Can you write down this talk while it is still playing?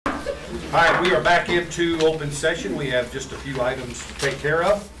All right, we are back into open session. We have just a few items to take care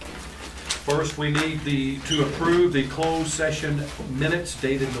of. First, we need to approve the closed session minutes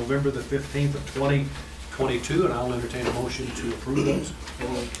dated November the 15th of 2022, and I'll entertain a motion to approve those.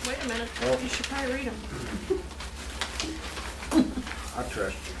 Wait a minute, you should probably read them. I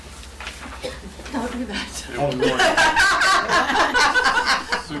trust you. Don't do that. Oh, Lord.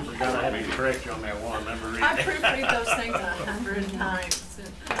 Super, God, I had to correct you on that one. Remember reading I it? proofread those things 100 times.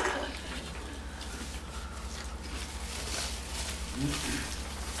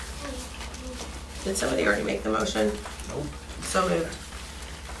 Did somebody already make the motion? Nope. So moved.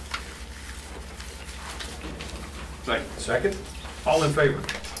 Second. All in favor?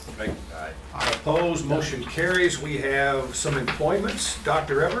 Aye. Opposed, motion carries. We have some employments.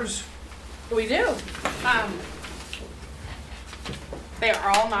 Dr. Evers? We do. They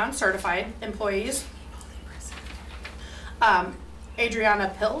are all non-certified employees.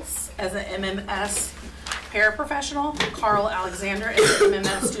 Adriana Pills as an MMS paraprofessional, Carl Alexander as an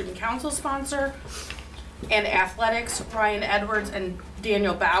MMS student council sponsor, and athletics, Ryan Edwards and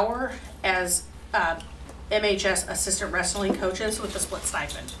Daniel Bauer as MHS assistant wrestling coaches with a split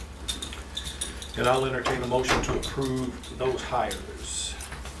stipend. And I'll entertain a motion to approve those hires.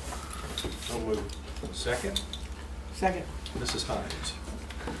 So moved. Second. Second. Mrs. Hines?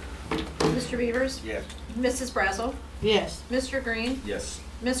 Mr. Beavers? Yes. Mrs. Brazel? Yes. Mr. Green? Yes.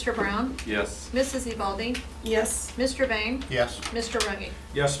 Mr. Brown? Yes. Mrs. Evaldi? Yes. Mr. Bain? Yes. Mr. Rungy?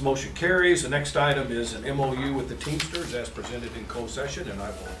 Yes, motion carries. The next item is an MOU with the Teamsters as presented in closed session, and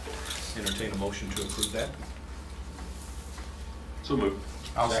I will entertain a motion to approve that. So moved.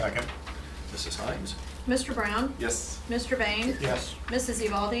 I'll second. Mrs. Hines? Mr. Brown? Yes. Mr. Bain? Yes. Mrs.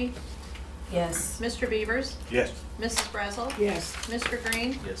 Evaldi? Yes. Mr. Beavers? Yes. Mrs. Brazel? Yes. Mr.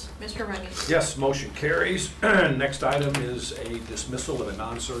 Green? Yes. Mr. Rungy? Yes, motion carries. Next item is a dismissal of a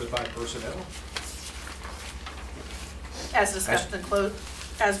non-certified personnel. As discussed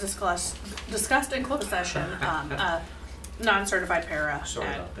in closed session, non-certified para.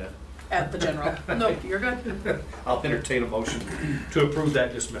 Sorry about that. At the general. No, you're good. I'll entertain a motion to approve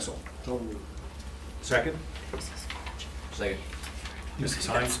that dismissal. Second? Second. Mrs.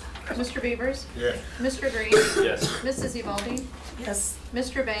 Hines? Mr. Beavers? Yes. Mr. Green? Yes. Mrs. Evaldi? Yes.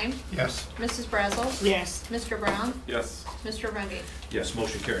 Mr. Bain? Yes. Mrs. Brazel? Yes. Mr. Brown? Yes. Mr. Rungy? Yes,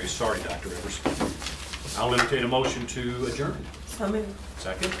 motion carries. Sorry, Dr. Evers. I'll entertain a motion to adjourn. So moved.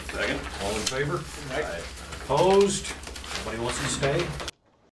 Second? Second. All in favor? Aye. Opposed? Nobody wants to stay?